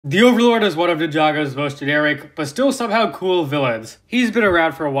The Overlord is one of Ninjago's most generic, but still somehow cool villains. He's been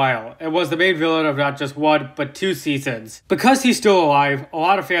around for a while, and was the main villain of not just one, but 2 seasons. Because he's still alive, a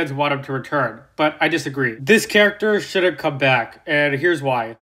lot of fans want him to return, but I disagree. This character shouldn't come back, and here's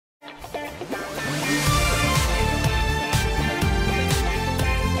why.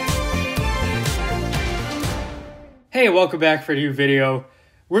 Hey, welcome back for a new video.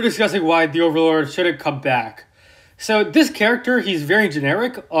 We're discussing why the Overlord shouldn't come back. So this character, he's very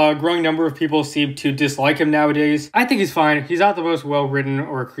generic. A growing number of people seem to dislike him nowadays. I think he's fine. He's not the most well-written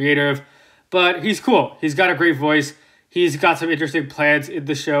or creative, but he's cool. He's got a great voice. He's got some interesting plans in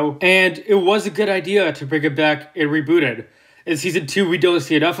the show, and it was a good idea to bring him back and reboot it. In Season 2, we don't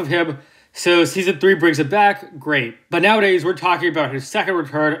see enough of him, so Season 3 brings him back, great. But nowadays, we're talking about his second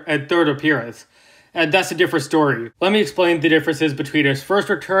return and third appearance. And that's a different story. Let me explain the differences between his first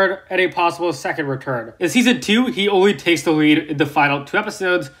return and a possible second return. In Season 2, he only takes the lead in the final 2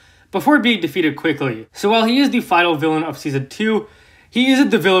 episodes before being defeated quickly. So while he is the final villain of Season 2, he isn't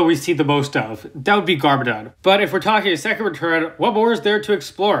the villain we see the most of. That would be Garmadon. But if we're talking a second return, what more is there to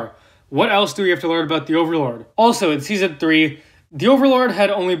explore? What else do we have to learn about the Overlord? Also, in Season 3, the Overlord had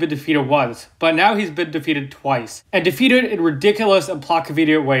only been defeated once, but now he's been defeated twice, and defeated in ridiculous and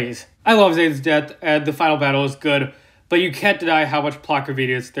plot-convenient ways. I love Zane's death, and the final battle is good, but you can't deny how much plot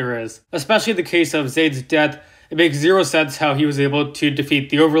convenience there is. Especially in the case of Zane's death, it makes zero sense how he was able to defeat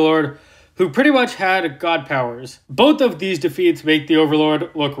the Overlord, who pretty much had god powers. Both of these defeats make the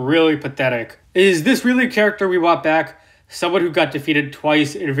Overlord look really pathetic. Is this really a character we want back? Someone who got defeated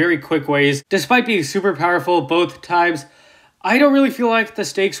twice in very quick ways, despite being super powerful both times? I don't really feel like the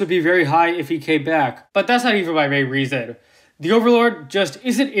stakes would be very high if he came back, but that's not even my main reason. The Overlord just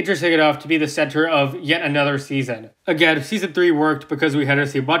isn't interesting enough to be the center of yet another season. Again, Season 3 worked because we had to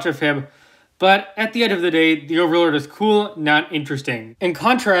see much of him, but at the end of the day, the Overlord is cool, not interesting. In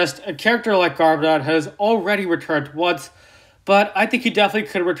contrast, a character like Garmadon has already returned once, but I think he definitely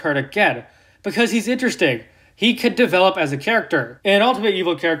could return again, because he's interesting. He could develop as a character. An ultimate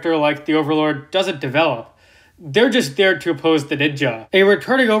evil character like the Overlord doesn't develop. They're just there to oppose the ninja. A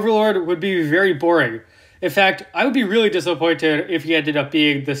returning Overlord would be very boring. In fact, I would be really disappointed if he ended up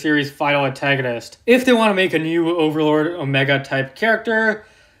being the series' final antagonist. If they want to make a new Overlord Omega type character,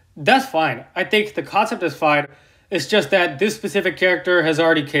 that's fine. I think the concept is fine. It's just that this specific character has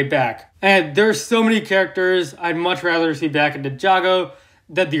already came back. And there's so many characters I'd much rather see back in Ninjago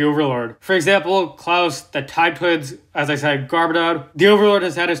than the Overlord. For example, Klaus, the Time Twins, as I said, Garmadon. The Overlord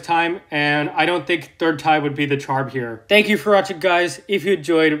has had his time, and I don't think third time would be the charm here. Thank you for watching, guys. If you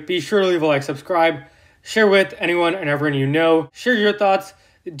enjoyed, be sure to leave a like, subscribe, share with anyone and everyone you know. Share your thoughts.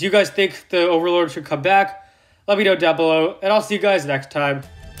 Do you guys think the Overlord should come back? Let me know down below, and I'll see you guys next time.